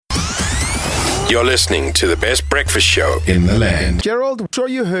You're listening to the best breakfast show in the land. Gerald, I'm sure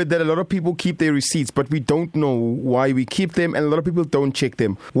you heard that a lot of people keep their receipts, but we don't know why we keep them, and a lot of people don't check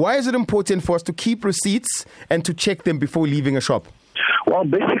them. Why is it important for us to keep receipts and to check them before leaving a shop? Well,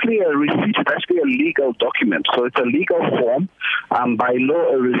 basically, a receipt is actually a legal document. So it's a legal form. By law,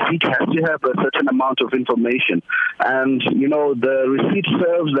 a receipt has to have a certain amount of information. And, the receipt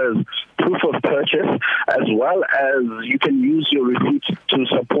serves as proof of purchase, as well as you can use your receipt to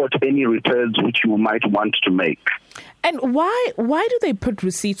support any returns which you might want to make. And why do they put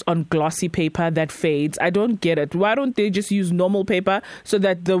receipts on glossy paper that fades? I don't get it. Why don't they just use normal paper so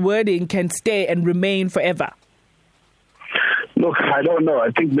that the wording can stay and remain forever? Look, I don't know. I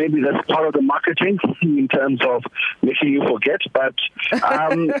think maybe that's part of the marketing in terms of making you forget. But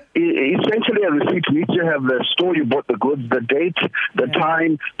essentially, a receipt needs to have the store you bought the goods, the date, the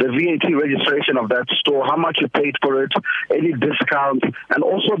time, the VAT registration of that store, how much you paid for it, any discounts, and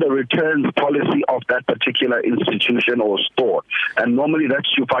also the returns policy of that particular institution or store. And normally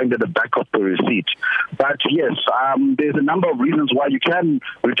that's you find at the back of the receipt. But yes, there's a number of reasons why you can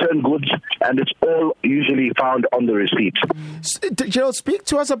return goods, and it's all usually found on the receipt. Gerald, speak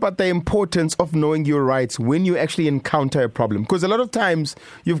to us about the importance of knowing your rights when you actually encounter a problem. Because a lot of times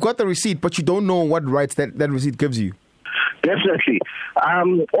you've got the receipt, but you don't know what rights that receipt gives you. Definitely.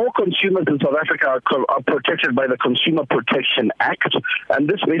 All consumers in South Africa are protected by the Consumer Protection Act, and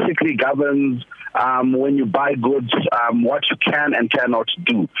this basically governs when you buy goods, what you can and cannot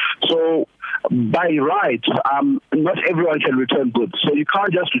do. So by right, not everyone can return goods. So you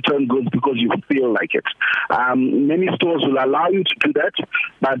can't just return goods because you feel like it. Many stores will allow you to do that,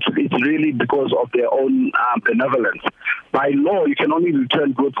 but it's really because of their own benevolence. By law, you can only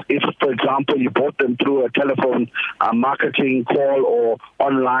return goods if, for example, you bought them through a telephone marketing call or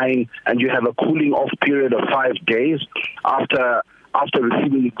online, and you have a cooling off period of 5 days after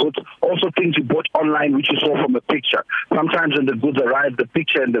receiving the goods. Also things you bought online which you saw from a picture. Sometimes when the goods arrive, the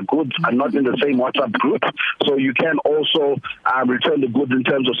picture and the goods are not in the same WhatsApp group. So you can also return the goods in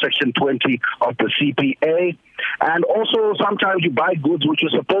terms of Section 20 of the CPA. And also sometimes you buy goods which are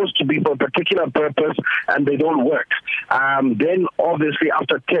supposed to be for a particular purpose and they don't work. Then obviously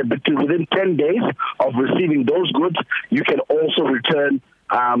within 10 days of receiving those goods, you can also return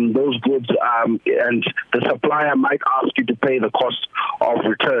those goods, and the supplier might ask you to pay the cost of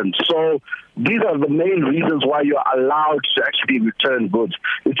return. So these are the main reasons why you're allowed to actually return goods.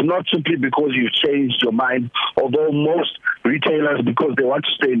 It's not simply because you've changed your mind, although most retailers, because they want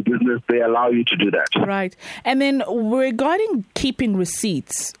to stay in business, they allow you to do that. Right. And then regarding keeping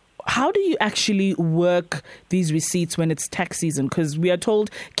receipts, how do you actually work these receipts when it's tax season? Because we are told,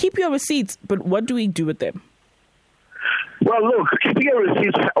 keep your receipts, but what do we do with them? Well, look, keeping your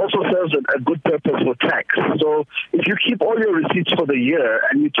receipts also serves a good purpose for tax. So if you keep all your receipts for the year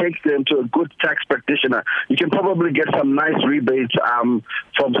and you take them to a good tax practitioner, you can probably get some nice rebates from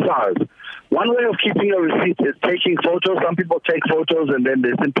SARS. One way of keeping your receipts is taking photos. Some people take photos and then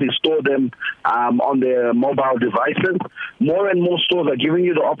they simply store them on their mobile devices. More and more stores are giving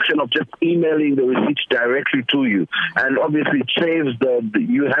you the option of just emailing the receipts directly to you. And obviously it saves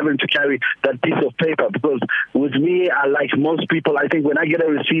you having to carry that piece of paper. Because with me, like most people, I think when I get a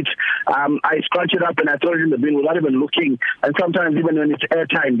receipt, I scrunch it up and I throw it in the bin without even looking. And sometimes even when it's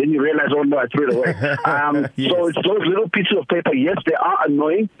airtime, then you realize, oh no, I threw it away. Yes. So it's those little pieces of paper. Yes, they are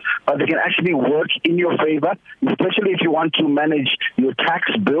annoying, but they can actually work in your favor, especially if you want to manage your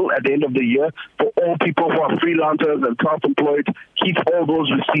tax bill at the end of the year. For all people who are freelancers and self-employed, keep all those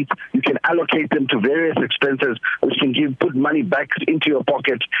receipts. You can allocate them to various expenses, which can put money back into your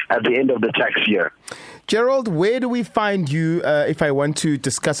pocket at the end of the tax year. Gerald, where do we find you if I want to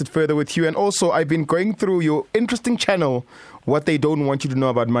discuss it further with you? And also, I've been going through your interesting channel, What They Don't Want You to Know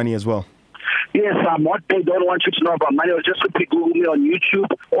About Money as well. Yes, what they don't want you to know about money, or just simply Google me on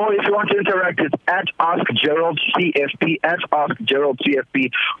YouTube. Or if you want to interact, it's at AskGeraldCFP, at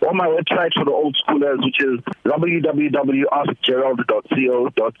AskGeraldCFP, or my website for the old schoolers, which is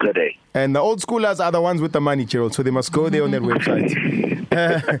www.askgerald.co.za. And the old schoolers are the ones with the money, Gerald, so they must go there on that website.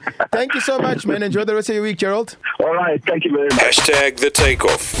 Thank you so much, man. Enjoy the rest of your week, Gerald. All right, thank you very much. Hashtag The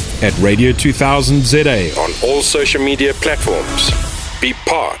Takeoff at Radio 2000 ZA on all social media platforms. Be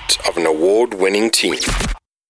part of an award-winning team.